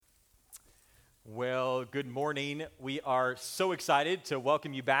Well, good morning. We are so excited to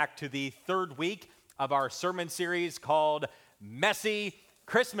welcome you back to the third week of our sermon series called Messy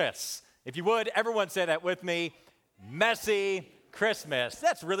Christmas. If you would, everyone say that with me, Messy Christmas.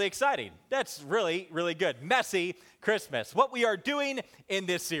 That's really exciting. That's really, really good. Messy Christmas. What we are doing in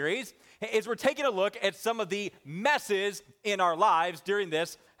this series is we're taking a look at some of the messes in our lives during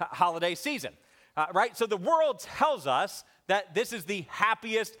this holiday season, right? So the world tells us that this is the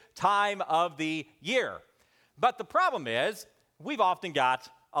happiest time of the year. But the problem is, we've often got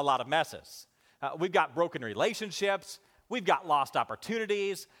a lot of messes. We've got broken relationships, we've got lost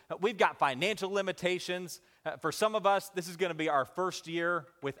opportunities, we've got financial limitations. For some of us, this is going to be our first year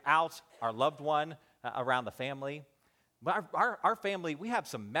without our loved one around the family. But our family, we have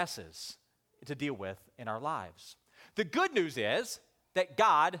some messes to deal with in our lives. The good news is that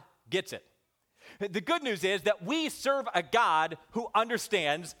God gets it. The good news is that we serve a God who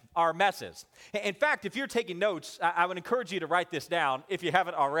understands our messes. In fact, if you're taking notes, I would encourage you to write this down if you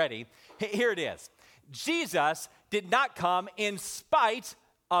haven't already. Here it is. Jesus did not come in spite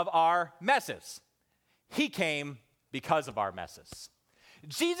of our messes. He came because of our messes.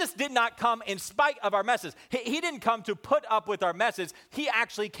 Jesus did not come in spite of our messes. He didn't come to put up with our messes. He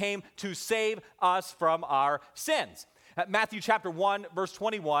actually came to save us from our sins. Matthew chapter 1, verse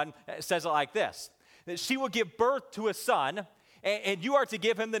 21 says it like this. She will give birth to a son, and you are to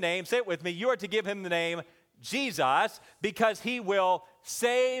give him the name, say it with me, you are to give him the name Jesus, because he will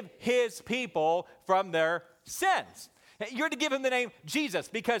save his people from their sins. You're to give him the name Jesus,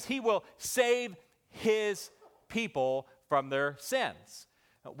 because he will save his people from their sins.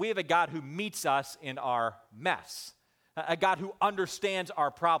 We have a God who meets us in our mess, a God who understands our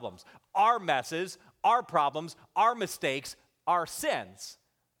problems, our messes, our problems, our mistakes, our sins.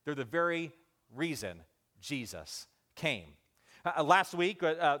 They're the very reason Jesus came. Last week,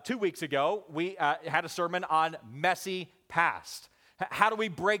 2 weeks ago, we had a sermon on messy past. How do we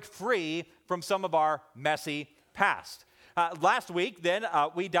break free from some of our messy past? Last week, then,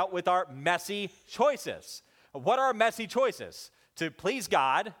 we dealt with our messy choices. What are our messy choices? To please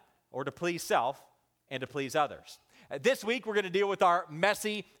God or to please self and to please others. This week, we're going to deal with our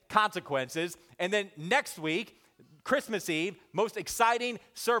messy consequences. And then next week, Christmas Eve, most exciting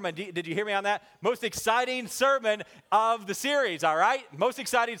sermon. Did you hear me on that? Most exciting sermon of the series, all right? Most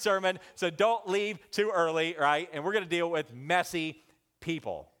exciting sermon, so don't leave too early, right? And we're going to deal with messy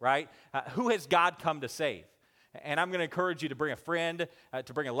people, right? Who has God come to save? And I'm going to encourage you to bring a friend,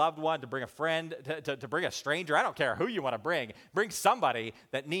 to bring a loved one, to bring a friend, to bring a stranger. I don't care who you want to bring. Bring somebody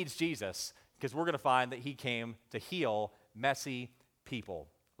that needs Jesus, because we're going to find that he came to heal messy people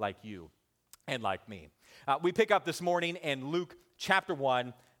like you and like me. We pick up this morning in Luke chapter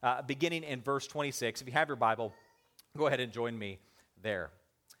 1, beginning in verse 26. If you have your Bible, go ahead and join me there.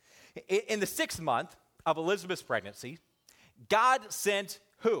 In the 6th month of Elizabeth's pregnancy, God sent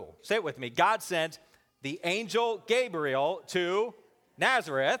who? Say it with me. God sent the angel Gabriel to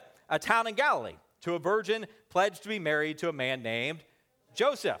Nazareth, a town in Galilee, to a virgin pledged to be married to a man named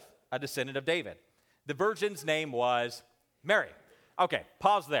Joseph, a descendant of David. The virgin's name was Mary. Okay,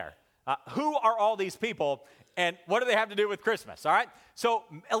 pause there. Who are all these people, and what do they have to do with Christmas, all right? So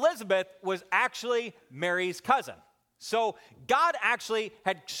Elizabeth was actually Mary's cousin. So God actually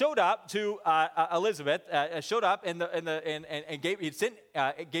had showed up to Elizabeth, showed up and he sent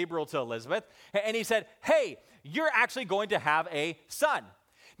Gabriel to Elizabeth, and he said, hey, you're actually going to have a son.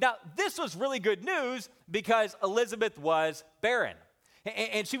 Now, this was really good news because Elizabeth was barren.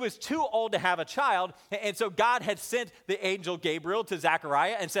 And she was too old to have a child, and so God had sent the angel Gabriel to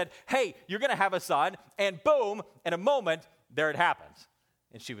Zechariah and said, hey, you're going to have a son, and boom, in a moment, there it happened,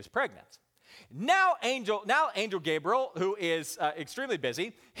 and she was pregnant. Now Angel Gabriel, who is extremely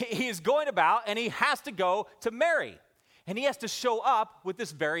busy, he's going about, and he has to go to Mary, and he has to show up with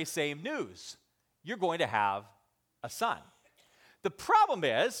this very same news. You're going to have a son. The problem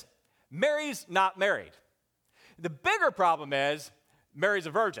is, Mary's not married. The bigger problem is, Mary's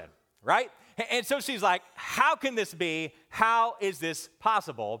a virgin, right? And so she's like, how can this be? How is this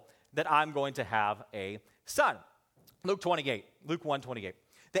possible that I'm going to have a son? Luke 1:28.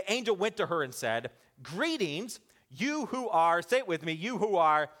 The angel went to her and said, greetings, you who are, say it with me, you who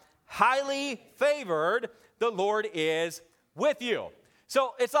are highly favored, the Lord is with you.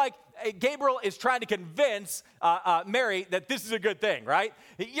 So it's like Gabriel is trying to convince Mary that this is a good thing, right?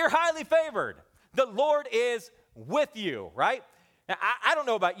 You're highly favored. The Lord is with you, right? Now, I don't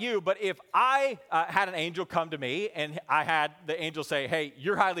know about you, but if I had an angel come to me and I had the angel say, hey,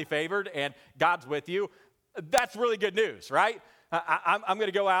 you're highly favored and God's with you, that's really good news, right? I'm going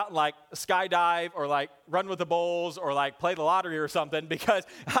to go out and like skydive or like run with the bulls or like play the lottery or something because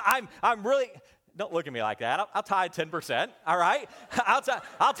I'm really, don't look at me like that. I'll tithe 10%, all right? I'll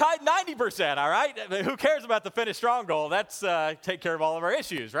tithe 90%, all right? Who cares about the finish strong goal? That's take care of all of our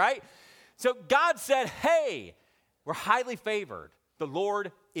issues, right? So God said, hey, we're highly favored. The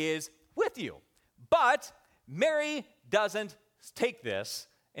Lord is with you. But Mary doesn't take this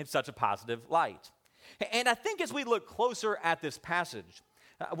in such a positive light. And I think as we look closer at this passage,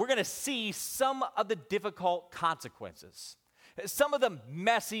 we're going to see some of the difficult consequences, some of the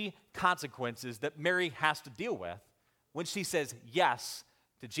messy consequences that Mary has to deal with when she says yes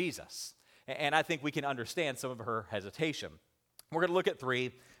to Jesus. And I think we can understand some of her hesitation. We're going to look at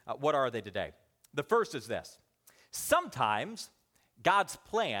three. What are they today? The first is this. Sometimes God's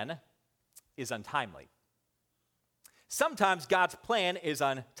plan is untimely. Sometimes God's plan is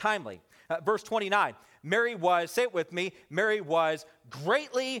untimely. Verse 29, Mary was, say it with me, Mary was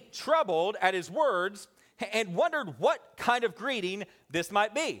greatly troubled at his words and wondered what kind of greeting this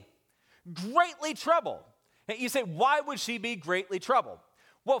might be. Greatly troubled. And you say, why would she be greatly troubled?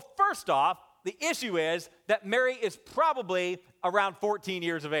 Well, first off, the issue is that Mary is probably around 14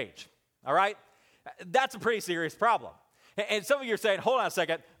 years of age, all right? That's a pretty serious problem. And some of you are saying, hold on a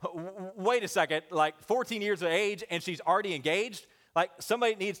second, wait a second, like 14 years of age and she's already engaged? Like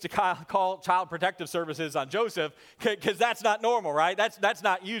somebody needs to call Child Protective Services on Joseph because that's not normal, right? That's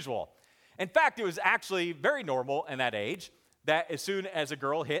not usual. In fact, it was actually very normal in that age that as soon as a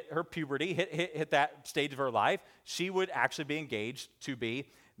girl hit her puberty, hit that stage of her life, she would actually be engaged to be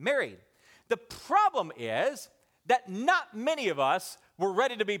married. The problem is that not many of us were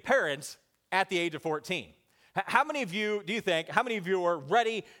ready to be parents at the age of 14. How many of you are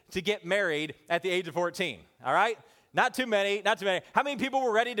ready to get married at the age of 14? All right? Not too many. How many people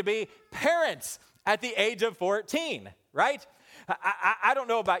were ready to be parents at the age of 14, right? I don't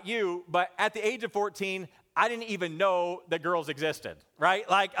know about you, but at the age of 14, I didn't even know that girls existed, right?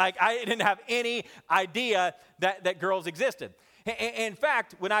 Like I didn't have any idea that girls existed. In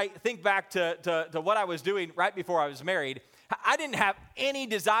fact, when I think back to what I was doing right before I was married, I didn't have any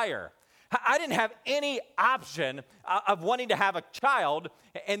desire. I didn't have any option of wanting to have a child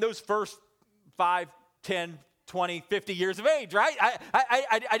in those first 5, 10, 20, 50 years of age, right?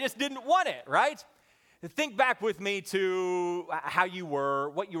 I just didn't want it, right? Think back with me to how you were,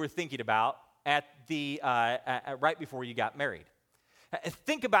 what you were thinking about at right before you got married.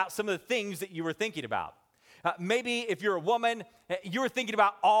 Think about some of the things that you were thinking about. Maybe if you're a woman, you were thinking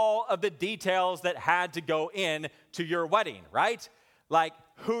about all of the details that had to go in to your wedding, right? Like,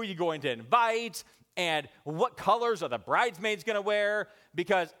 who are you going to invite? And what colors are the bridesmaids going to wear?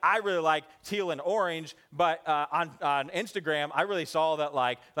 Because I really like teal and orange, but on Instagram, I really saw that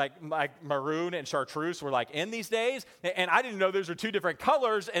like maroon and chartreuse were like in these days, and I didn't know those were two different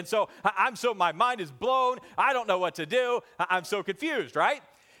colors, and so my mind is blown. I don't know what to do. I'm so confused, right?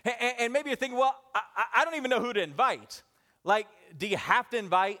 And maybe you're thinking, well, I don't even know who to invite. Like, do you have to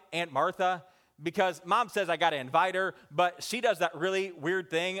invite Aunt Martha? Because mom says I got to invite her, but she does that really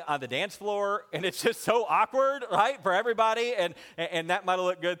weird thing on the dance floor, and it's just so awkward, right, for everybody. And that might have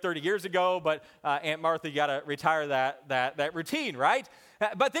looked good 30 years ago, but Aunt Martha, you got to retire that routine, right?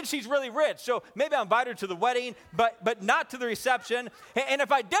 But then she's really rich, so maybe I invite her to the wedding, but not to the reception. And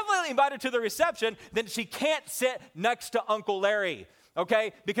if I definitely invite her to the reception, then she can't sit next to Uncle Larry,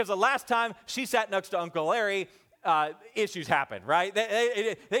 okay? Because the last time she sat next to Uncle Larry, issues happen, right?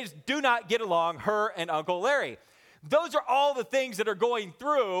 They just do not get along, her and Uncle Larry. Those are all the things that are going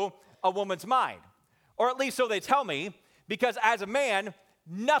through a woman's mind, or at least so they tell me, because as a man,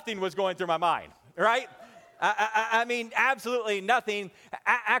 nothing was going through my mind, right? I mean, absolutely nothing.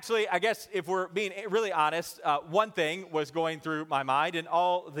 Actually, I guess if we're being really honest, one thing was going through my mind, and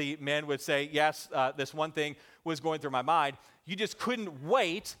all the men would say, yes, this one thing was going through my mind. You just couldn't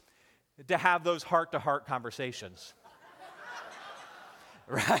wait to have those heart-to-heart conversations,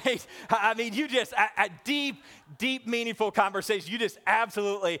 right? I mean, you just, a deep, meaningful conversation, you just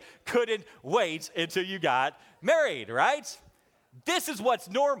absolutely couldn't wait until you got married, right? This is what's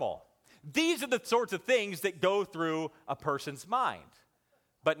normal. These are the sorts of things that go through a person's mind,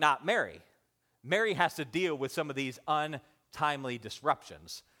 but not Mary. Mary has to deal with some of these untimely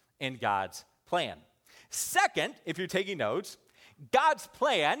disruptions in God's plan. Second, if you're taking notes, God's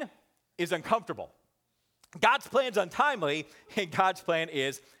plan is uncomfortable. God's plan is untimely, and God's plan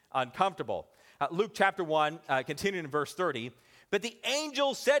is uncomfortable. Luke chapter 1, continuing in verse 30, but the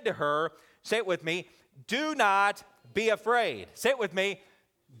angel said to her, say it with me, do not be afraid. Say it with me,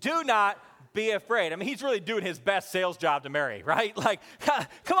 do not be afraid. I mean, he's really doing his best sales job to Mary, right? Like,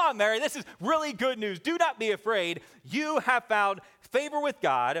 come on, Mary, this is really good news. Do not be afraid. You have found favor with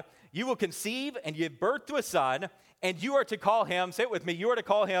God. You will conceive and give birth to a son, and you are to call him, say it with me, you are to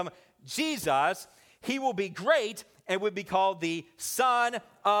call him Jesus. He will be great and would be called the Son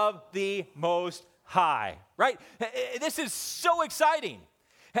of the Most High, right? This is so exciting.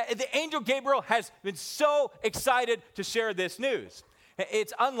 The angel Gabriel has been so excited to share this news.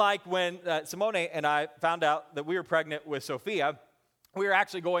 It's unlike when Simone and I found out that we were pregnant with Sophia. We were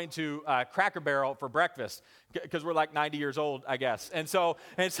actually going to Cracker Barrel for breakfast because we're like 90 years old, I guess. And so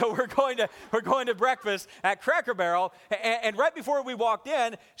we're going to breakfast at Cracker Barrel. And right before we walked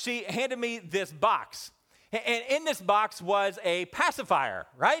in, she handed me this box. And in this box was a pacifier,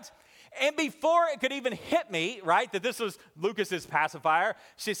 right? And before it could even hit me, right, that this was Lucas's pacifier,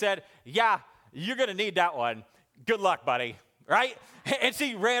 she said, yeah, you're going to need that one. Good luck, buddy, right? And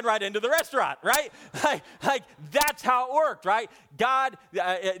she ran right into the restaurant, right? Like that's how it worked, right? God,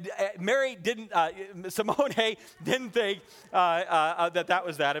 Mary didn't, Simone didn't think that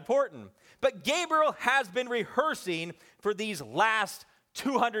was that important. But Gabriel has been rehearsing for these last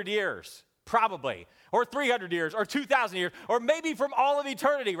 200 years, probably, or 300 years, or 2,000 years, or maybe from all of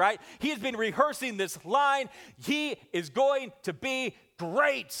eternity, right? He has been rehearsing this line. He is going to be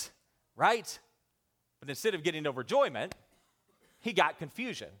great, right? But instead of getting overjoyment, he got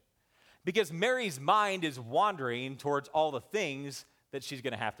confusion because Mary's mind is wandering towards all the things that she's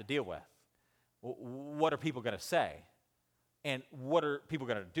going to have to deal with. What are people going to say? And what are people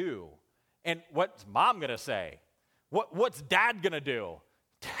going to do? And what's mom going to say? What's dad going to do?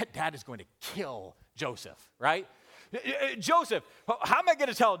 Dad is going to kill Joseph, right? Joseph, how am I going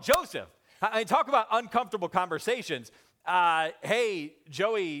to tell Joseph? I mean, talk about uncomfortable conversations. Hey,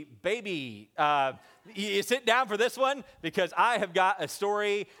 Joey, baby, you sit down for this one because I have got a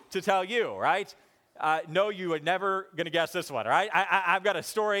story to tell you, right? No, you are never going to guess this one, right? I've got a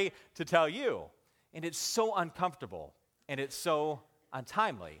story to tell you. And it's so uncomfortable and it's so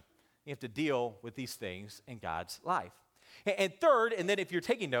untimely. You have to deal with these things in God's life. And third, and then if you're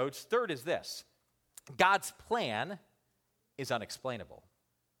taking notes, third is this. God's plan is unexplainable.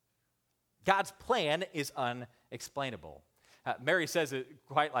 God's plan is unexplainable. Mary says it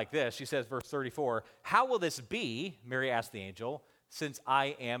quite like this. She says, verse 34, how will this be, Mary asked the angel, since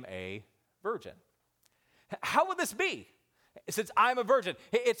I am a virgin? How will this be since I'm a virgin?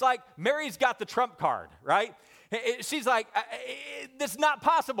 It's like Mary's got the trump card, right? She's like, it's not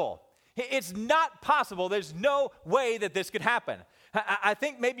possible. It's not possible. There's no way that this could happen. I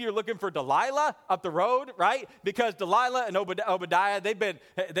think maybe you're looking for Delilah up the road, right? Because Delilah and Obadiah, they've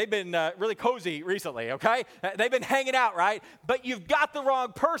been really cozy recently, okay? They've been hanging out, right? But you've got the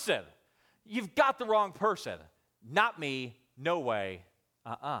wrong person. You've got the wrong person. Not me, no way,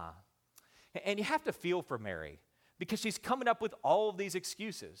 And you have to feel for Mary because she's coming up with all of these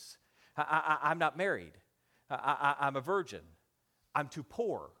excuses. I'm not married. I'm a virgin. I'm too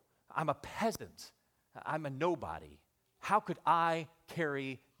poor. I'm a peasant. I'm a nobody. How could I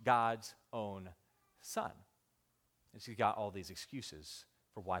carry God's own son? And she's got all these excuses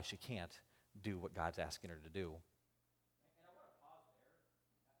for why she can't do what God's asking her to do. And I want to pause there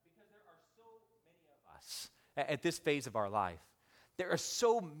because there are so many of us at this phase of our life. There are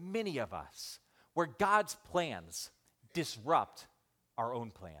so many of us where God's plans disrupt our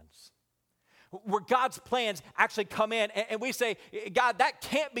own plans. Where God's plans actually come in and we say, God, that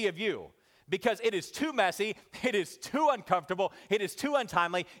can't be of you because it is too messy, it is too uncomfortable, it is too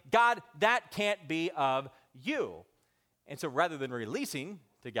untimely. God, that can't be of you. And so rather than releasing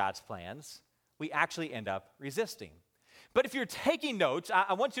to God's plans, we actually end up resisting. But if you're taking notes,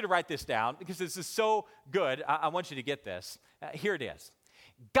 I want you to write this down because this is so good. I want you to get this. Here it is.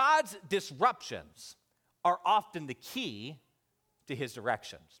 God's disruptions are often the key to his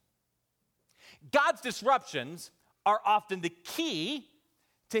directions. God's disruptions are often the key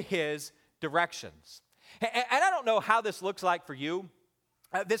to his directions. And I don't know how this looks like for you.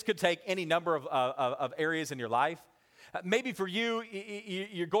 This could take any number of areas in your life. Maybe for you,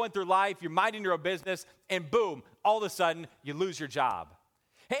 you're going through life, you're minding your own business, and boom, all of a sudden, you lose your job.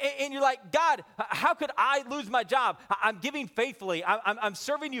 And you're like, God, how could I lose my job? I'm giving faithfully. I'm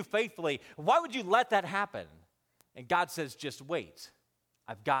serving you faithfully. Why would you let that happen? And God says, just wait.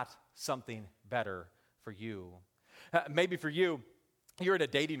 I've got something better for you. Maybe for you, you're in a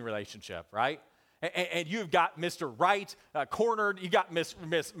dating relationship, right? And you've got Mr. Right cornered. You got Miss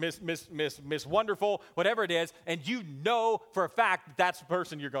Wonderful, whatever it is, and you know for a fact that's the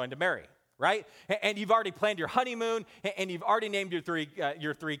person you're going to marry, right? And you've already planned your honeymoon, and you've already named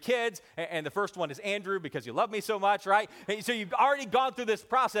your three kids, and the first one is Andrew because you love me so much, right? And so you've already gone through this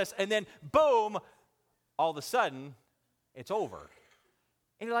process, and then boom, all of a sudden, it's over.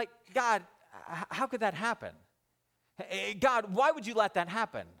 And you're like, God, how could that happen? God, why would you let that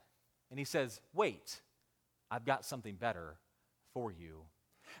happen? And he says, wait, I've got something better for you.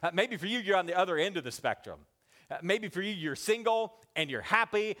 Maybe for you, you're on the other end of the spectrum. Maybe for you, you're single and you're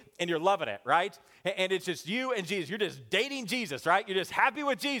happy and you're loving it, right? And it's just you and Jesus. You're just dating Jesus, right? You're just happy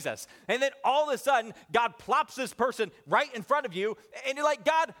with Jesus. And then all of a sudden, God plops this person right in front of you, and you're like,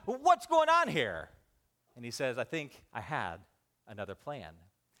 God, what's going on here? And he says, I think I had another plan.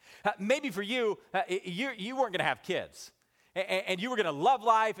 Maybe for you, you weren't going to have kids, and you were going to love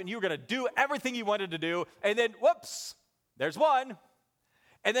life, and you were going to do everything you wanted to do, and then, whoops, there's one,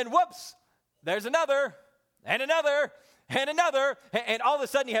 and then, whoops, there's another, and another, and another, and all of a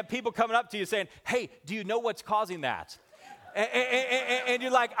sudden you have people coming up to you saying, hey, do you know what's causing that? And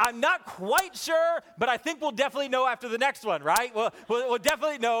you're like, I'm not quite sure, but I think we'll definitely know after the next one, right? We'll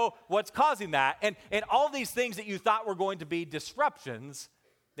definitely know what's causing that. And all these things that you thought were going to be disruptions,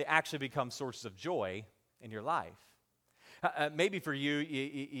 they actually become sources of joy in your life. Maybe for you,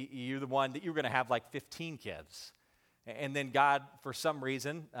 you're the one that you're going to have like 15 kids. And then God, for some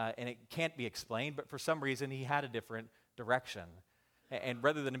reason, and it can't be explained, but for some reason, he had a different direction. And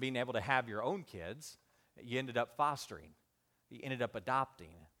rather than being able to have your own kids, you ended up fostering. You ended up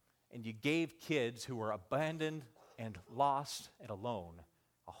adopting. And you gave kids who were abandoned and lost and alone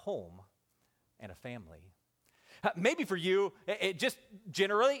a home and a family. Maybe for you, just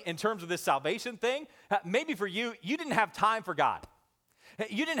generally in terms of this salvation thing, maybe for you, you didn't have time for God.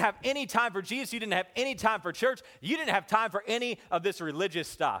 You didn't have any time for Jesus. You didn't have any time for church. You didn't have time for any of this religious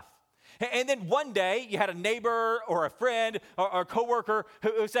stuff. And then one day, you had a neighbor or a friend or a coworker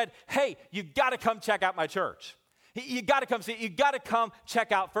who said, hey, you've got to come check out my church. You got to come see it. You got to come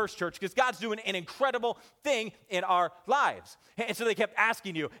check out First Church because God's doing an incredible thing in our lives. And so they kept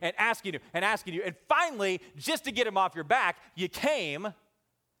asking you and asking you and asking you. And finally, just to get him off your back, you came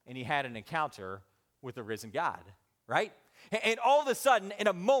and you had an encounter with the risen God, right? And all of a sudden, in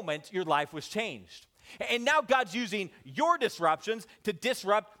a moment, your life was changed. And now God's using your disruptions to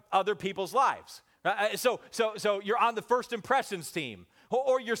disrupt other people's lives. So you're on the first impressions team,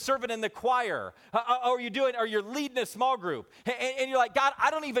 or you're serving in the choir, or you're leading a small group. And you're like, God,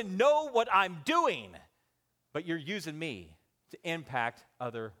 I don't even know what I'm doing, but you're using me to impact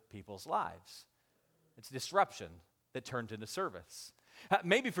other people's lives. It's disruption that turns into service.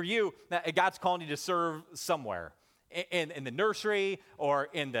 Maybe for you, God's calling you to serve somewhere. In the nursery or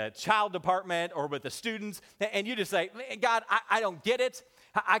in the child department or with the students, and you just say, God, I don't get it.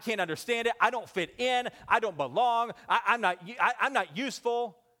 I can't understand it. I don't fit in. I don't belong. I'm not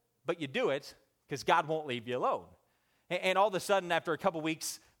useful. But you do it because God won't leave you alone. And all of a sudden, after a couple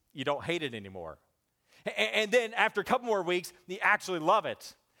weeks, you don't hate it anymore. And then after a couple more weeks, you actually love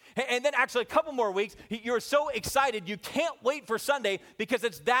it. And then actually a couple more weeks, you're so excited you can't wait for Sunday because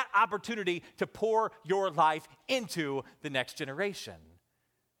it's that opportunity to pour your life into the next generation.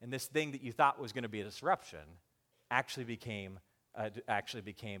 And this thing that you thought was going to be a disruption actually became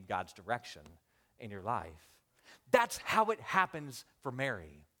God's direction in your life. That's how it happens for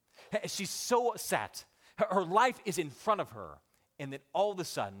Mary. She's so upset. Her life is in front of her. And then all of a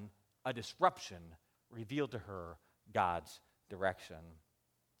sudden, a disruption revealed to her God's direction.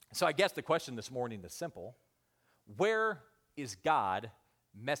 So I guess the question this morning is simple. Where is God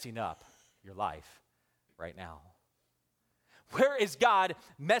messing up your life right now? Where is God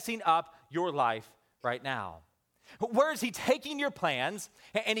messing up your life right now? Where is he taking your plans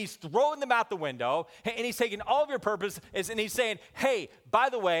and he's throwing them out the window and he's taking all of your purposes and he's saying, hey, by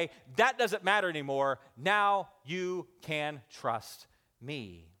the way, that doesn't matter anymore. Now you can trust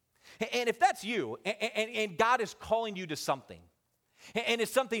me. And if that's you and God is calling you to something, and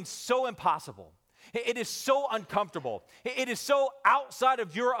it's something so impossible. It is so uncomfortable. It is so outside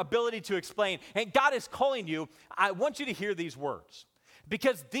of your ability to explain. And God is calling you. I want you to hear these words.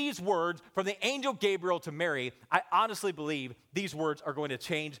 Because these words from the angel Gabriel to Mary, I honestly believe these words are going to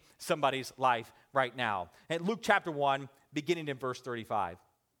change somebody's life right now. In Luke chapter 1, beginning in verse 35,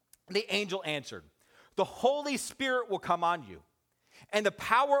 the angel answered, the Holy Spirit will come on you, and the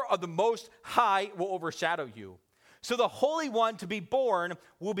power of the Most High will overshadow you. So the Holy One to be born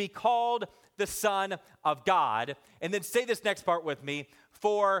will be called the Son of God. And then say this next part with me.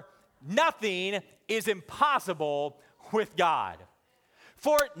 For nothing is impossible with God.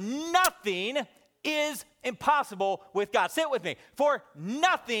 For nothing is impossible with God. Say it with me. For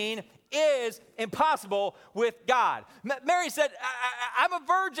nothing is impossible with God. Mary said, I'm a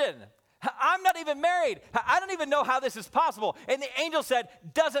virgin. I'm not even married. I don't even know how this is possible. And the angel said,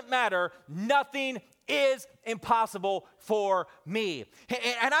 doesn't matter. Nothing is impossible for me.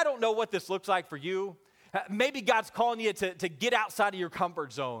 And I don't know what this looks like for you. Maybe God's calling you to get outside of your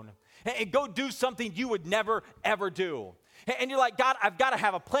comfort zone and go do something you would never, ever do. And you're like, God, I've got to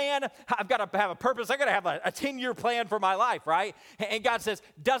have a plan. I've got to have a purpose. I've got to have a 10-year plan for my life, right? And God says,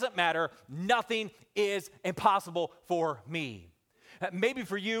 doesn't matter. Nothing is impossible for me. Maybe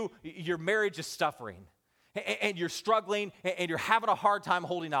for you, your marriage is suffering, and you're struggling, and you're having a hard time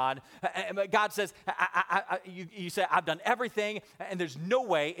holding on. But God says, you say, I've done everything, and there's no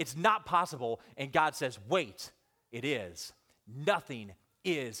way, it's not possible. And God says, wait, it is. Nothing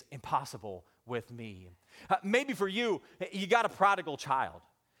is impossible with me. Maybe for you, you got a prodigal child.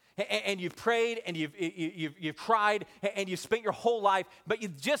 And you've prayed, and you've cried, and you've spent your whole life, but you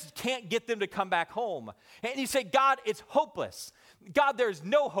just can't get them to come back home. And you say, God, it's hopeless. God, there's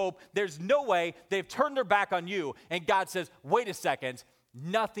no hope. There's no way. They've turned their back on you. And God says, wait a second.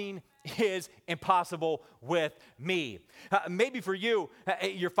 Nothing is impossible with me. Maybe for you,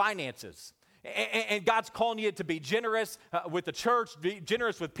 your finances. And God's calling you to be generous with the church, be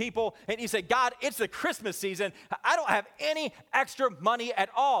generous with people. And you say, God, it's the Christmas season. I don't have any extra money at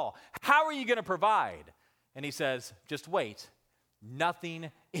all. How are you going to provide? And he says, just wait. Nothing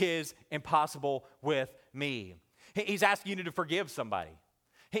is impossible with me. He's asking you to forgive somebody.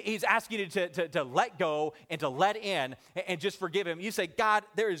 He's asking you to let go and to let in and just forgive him. You say, God,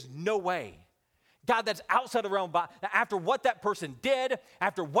 there is no way. God, that's outside of the realm. After what that person did,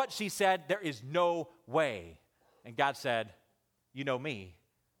 after what she said, there is no way. And God said, you know me.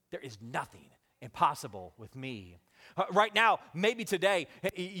 There is nothing impossible with me. Right now, maybe today,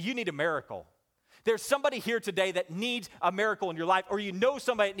 you need a miracle. There's somebody here today that needs a miracle in your life, or you know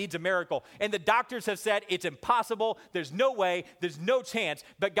somebody that needs a miracle, and the doctors have said it's impossible, there's no way, there's no chance,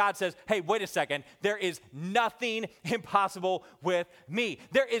 but God says, hey, wait a second, there is nothing impossible with me.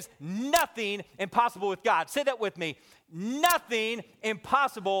 There is nothing impossible with God. Say that with me. Nothing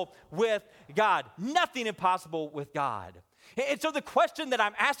impossible with God. Nothing impossible with God. And so the question that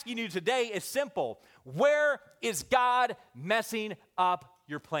I'm asking you today is simple. Where is God messing up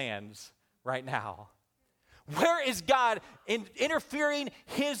your plans right now? Where is God interfering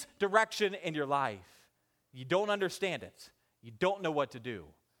his direction in your life? You don't understand it. You don't know what to do.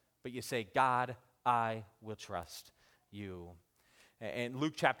 But you say, God, I will trust you. And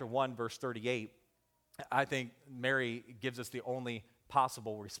Luke chapter 1, verse 38, I think Mary gives us the only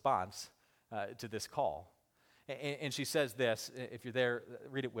possible response to this call. And she says this, if you're there,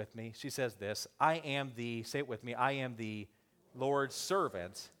 read it with me. She says this, say it with me, I am the Lord's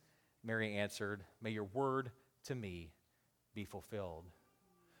servant. Mary answered, may your word to me be fulfilled.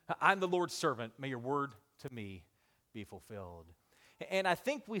 I'm the Lord's servant. May your word to me be fulfilled. And I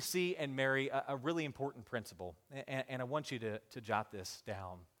think we see in Mary a really important principle, and I want you to jot this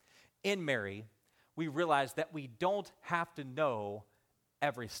down. In Mary, we realize that we don't have to know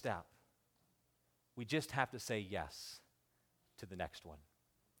every step. We just have to say yes to the next one.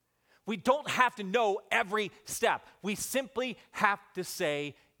 We don't have to know every step. We simply have to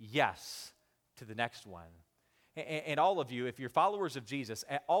say yes to the next one. And all of you, if you're followers of Jesus,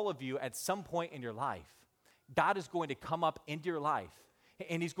 all of you at some point in your life, God is going to come up into your life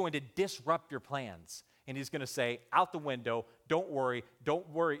and he's going to disrupt your plans. And he's going to say, out the window, don't worry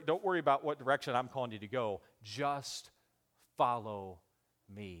about what direction I'm calling you to go. Just follow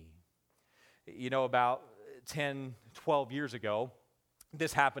me. You know, about 10, 12 years ago,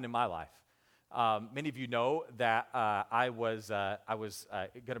 this happened in my life. Many of you know that I was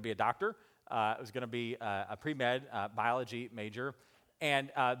going to be a doctor. I was going to be a pre-med biology major. And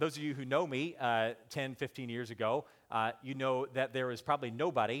those of you who know me 10, 15 years ago, you know that there is probably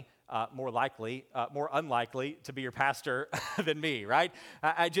nobody more unlikely to be your pastor than me, right?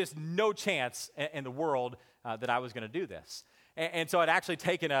 I just no chance in the world that I was going to do this. And so I'd actually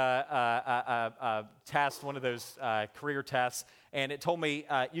taken a test, one of those career tests, and it told me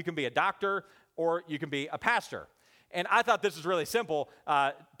you can be a doctor or you can be a pastor. And I thought this was really simple.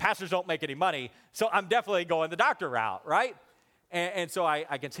 Pastors don't make any money, so I'm definitely going the doctor route, right? And so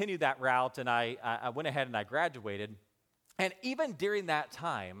I continued that route, and I went ahead and I graduated. And even during that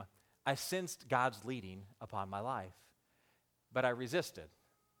time, I sensed God's leading upon my life. But I resisted.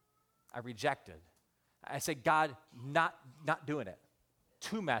 I rejected. I said, God, not doing it.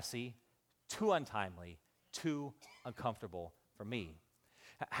 Too messy, too untimely, too uncomfortable for me.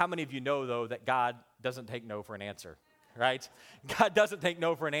 How many of you know, though, that God doesn't take no for an answer, right? God doesn't take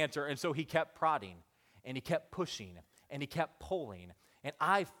no for an answer, and so he kept prodding, and he kept pushing, and he kept pulling, and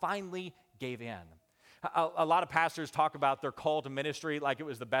I finally gave in. A lot of pastors talk about their call to ministry like it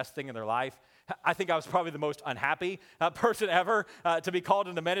was the best thing in their life. I think I was probably the most unhappy person ever to be called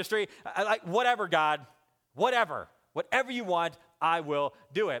into ministry. Like, whatever, God, whatever you want, I will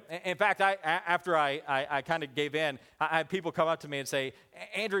do it. In fact, after I kind of gave in, I had people come up to me and say,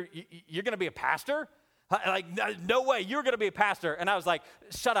 Andrew, you're going to be a pastor? Like, no way, you're going to be a pastor. And I was like,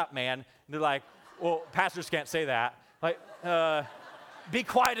 shut up, man. And they're like, well, pastors can't say that. Like, be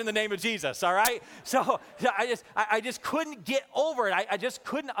quiet in the name of Jesus, all right? So I just couldn't get over it. I just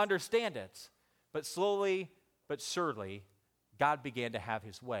couldn't understand it. But slowly but surely, God began to have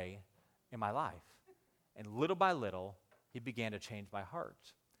his way in my life. And little by little, he began to change my heart.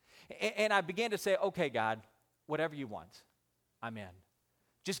 And I began to say, okay, God, whatever you want, I'm in.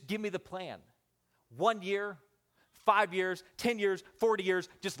 Just give me the plan. 1 year, 5 years, 10 years, 40 years,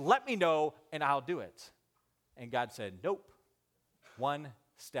 just let me know and I'll do it. And God said, nope. One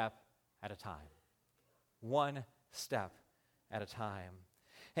step at a time. One step at a time.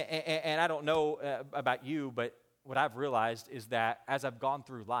 And I don't know about you, but what I've realized is that as I've gone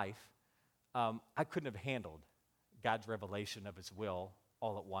through life, I couldn't have handled God's revelation of his will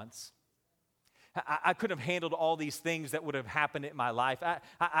all at once. I couldn't have handled all these things that would have happened in my life.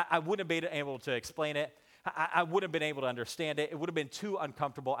 I wouldn't have been able to explain it. I wouldn't have been able to understand it. It would have been too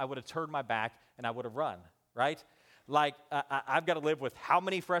uncomfortable. I would have turned my back and I would have run, right? Like, I've got to live with how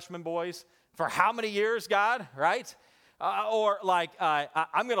many freshman boys for how many years, God, right? Or like,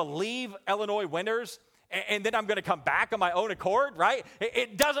 I'm going to leave Illinois Winters and then I'm going to come back on my own accord, right?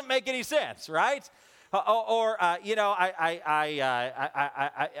 It doesn't make any sense, right?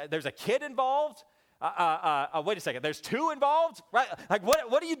 There's a kid involved. Wait a second, there's two involved, right? Like,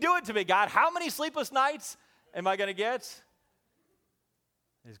 what are you doing to me, God? How many sleepless nights am I going to get?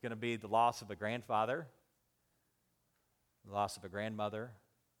 There's going to be the loss of a grandfather, the loss of a grandmother,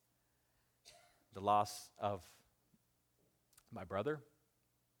 the loss of my brother.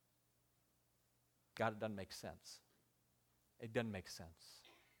 God, it doesn't make sense. It doesn't make sense.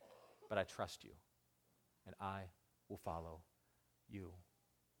 But I trust you, and I will follow you.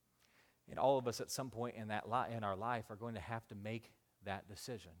 And all of us at some point in our life are going to have to make that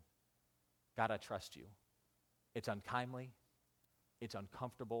decision. God, I trust you. It's untimely, it's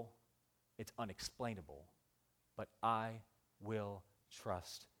uncomfortable, it's unexplainable, but I will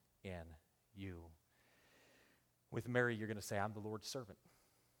trust in you. With Mary, you're going to say, I'm the Lord's servant.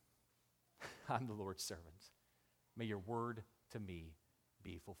 I'm the Lord's servant. May your word to me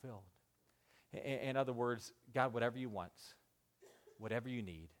be fulfilled. In other words, God, whatever you want, whatever you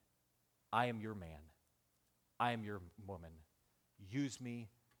need, I am your man. I am your woman. Use me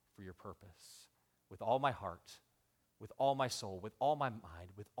for your purpose. With all my heart, with all my soul, with all my mind,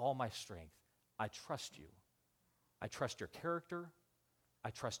 with all my strength, I trust you. I trust your character.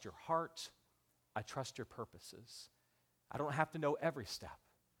 I trust your heart. I trust your purposes. I don't have to know every step.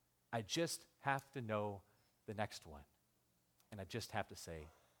 I just have to know the next one. And I just have to say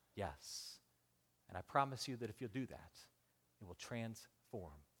yes. And I promise you that if you'll do that, it will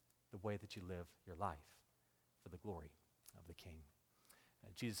transform the way that you live your life for the glory of the King.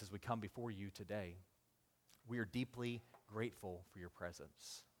 And Jesus, as we come before you today, we are deeply grateful for your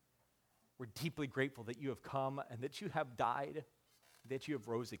presence. We're deeply grateful that you have come and that you have died, that you have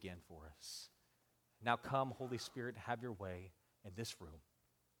rose again for us. Now come, Holy Spirit, have your way in this room.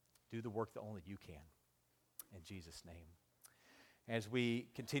 Do the work that only you can. In Jesus' name. As we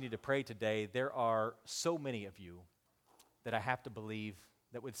continue to pray today, there are so many of you that I have to believe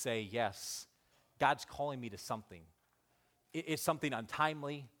that would say, yes, God's calling me to something. It's something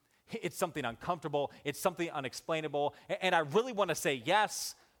untimely. It's something uncomfortable. It's something unexplainable. And I really want to say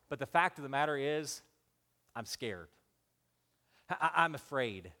yes, but the fact of the matter is, I'm scared. I'm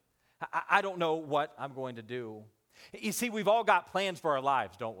afraid. I don't know what I'm going to do. You see, we've all got plans for our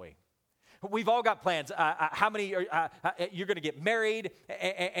lives, don't we? We've all got plans. How many you're going to get married,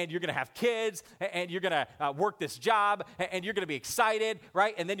 and you're going to have kids, and you're going to work this job, and you're going to be excited,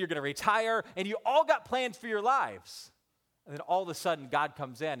 right? And then you're going to retire, and you all got plans for your lives. And then all of a sudden, God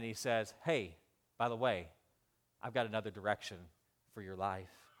comes in, and he says, hey, by the way, I've got another direction for your life.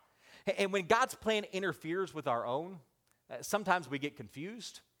 And when God's plan interferes with our own, sometimes we get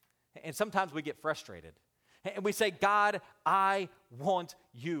confused, and sometimes we get frustrated. And we say, God, I want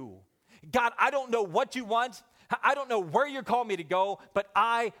you. God, I don't know what you want. I don't know where you're calling me to go, but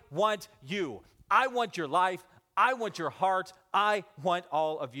I want you. I want your life. I want your heart. I want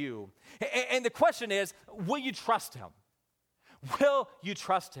all of you. And the question is, will you trust him? Will you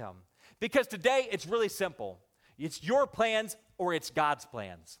trust him? Because today it's really simple. It's your plans or it's God's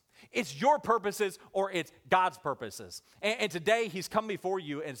plans. It's your purposes or it's God's purposes. And today he's come before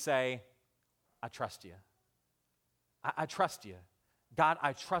you and say, I trust you. I trust you. God,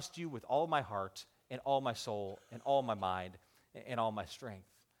 I trust you with all my heart and all my soul and all my mind and all my strength.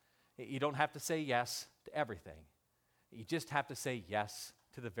 You don't have to say yes to everything. You just have to say yes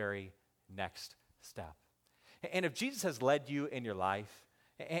to the very next step. And if Jesus has led you in your life,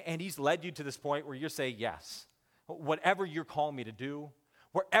 and he's led you to this point where you say yes, whatever you're calling me to do,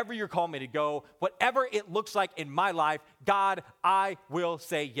 wherever you're calling me to go, whatever it looks like in my life, God, I will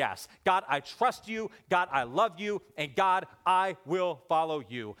say yes. God, I trust you. God, I love you. And God, I will follow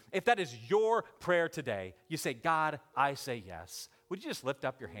you. If that is your prayer today, you say, God, I say yes. Would you just lift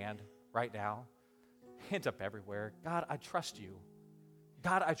up your hand right now? Hands up everywhere. God, I trust you.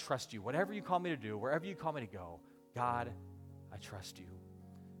 God, I trust you. Whatever you call me to do, wherever you call me to go, God, I trust you.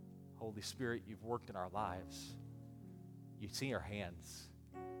 Holy Spirit, you've worked in our lives. You see our hands.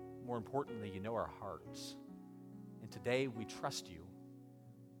 More importantly, you know our hearts. And today we trust you.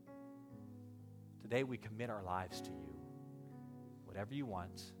 Today we commit our lives to you. Whatever you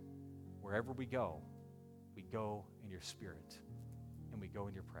want, wherever we go in your spirit and we go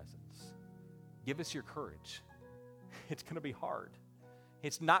in your presence. Give us your courage. It's going to be hard.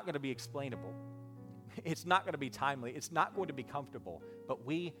 It's not going to be explainable. It's not going to be timely. It's not going to be comfortable. But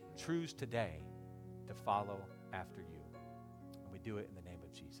we choose today to follow after you. And we do it in the name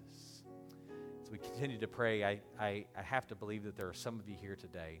of Jesus. As we continue to pray, I have to believe that there are some of you here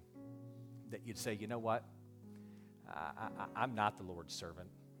today that you'd say, you know what? I'm not the Lord's servant.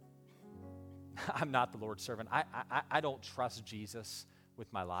 I'm not the Lord's servant. I don't trust Jesus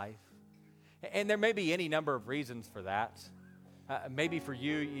with my life. And there may be any number of reasons for that. Maybe for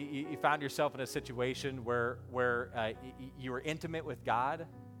you, you found yourself in a situation where you were intimate with God,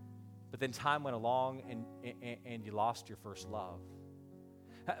 but then time went along and you lost your first love.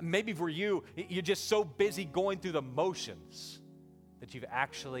 Maybe for you, you're just so busy going through the motions that you've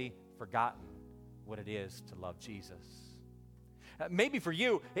actually forgotten what it is to love Jesus. Maybe for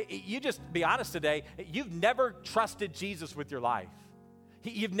you, you just be honest today, you've never trusted Jesus with your life.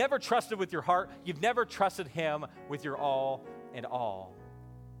 You've never trusted with your heart. You've never trusted him with your all and all.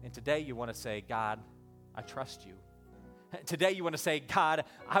 And today you want to say, God, I trust you. Today you want to say, God,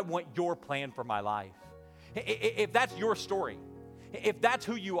 I want your plan for my life. If that's your story, if that's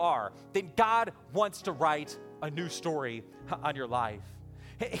who you are, then God wants to write a new story on your life.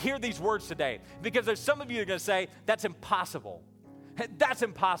 Hear these words today, because there's some of you that are going to say, that's impossible. That's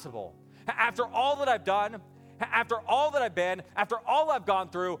impossible. After all that I've done, after all that I've been, after all I've gone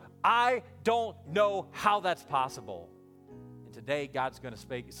through, I don't know how that's possible. And today, God's going to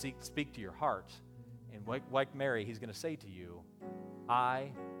speak to your heart. And like Mary, he's going to say to you,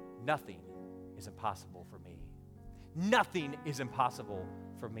 nothing is impossible for me. Nothing is impossible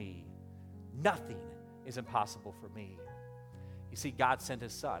for me. Nothing is impossible for me. You see, God sent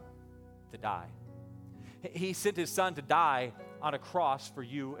his son to die. He sent his son to die on a cross for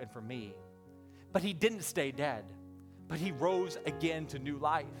you and for me. But he didn't stay dead, but he rose again to new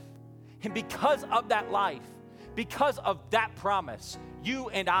life. And because of that life, because of that promise, you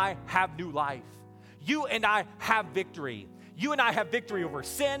and I have new life. You and I have victory. You and I have victory over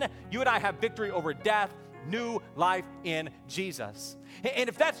sin. You and I have victory over death. New life in Jesus. And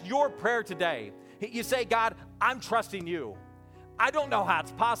if that's your prayer today, you say, God, I'm trusting you. I don't know how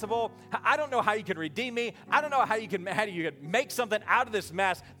it's possible. I don't know how you can redeem me. I don't know how you can make something out of this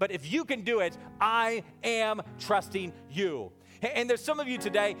mess. But if you can do it, I am trusting you. And there's some of you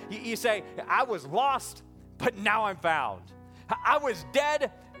today, you say, I was lost, but now I'm found. I was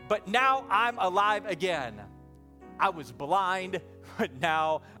dead, but now I'm alive again. I was blind, but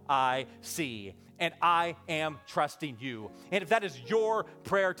now I see. And I am trusting you. And if that is your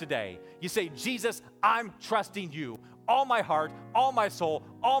prayer today, you say, Jesus, I'm trusting you. All my heart, all my soul,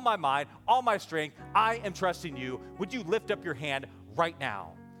 all my mind, all my strength, I am trusting you. Would you lift up your hand right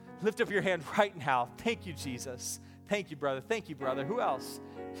now? Lift up your hand right now. Thank you, Jesus. Thank you, brother. Thank you, brother. Who else?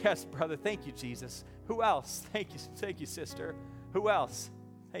 Yes, brother. Thank you, Jesus. Who else? Thank you, sister. Who else?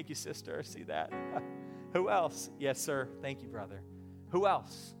 Thank you, sister. See that? Who else? Yes, sir. Thank you, brother. Who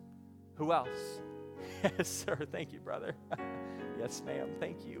else? Who else? Yes, sir. Thank you, brother. Yes, ma'am.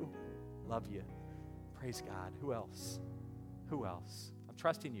 Thank you. Love you. Praise God. Who else? Who else? I'm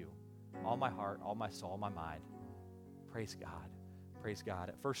trusting you. All my heart, all my soul, all my mind. Praise God. Praise God.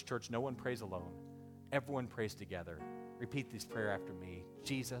 At First Church, no one prays alone. Everyone prays together. Repeat this prayer after me.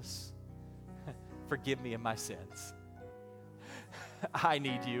 Jesus, forgive me of my sins. I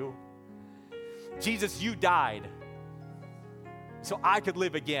need you. Jesus, you died so I could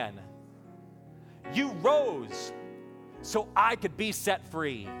live again. You rose so I could be set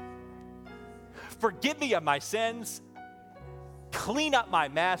free. Forgive me of my sins. Clean up my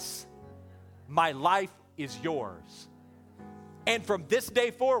mess. my life is yours. And from this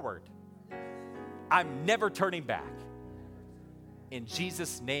day forward, I'm never turning back. In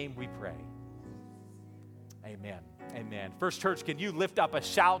Jesus' name we pray. Amen. Amen. First Church, can you lift up a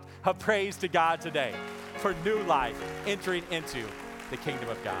shout of praise to God today for new life entering into the kingdom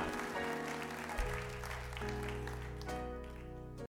of God?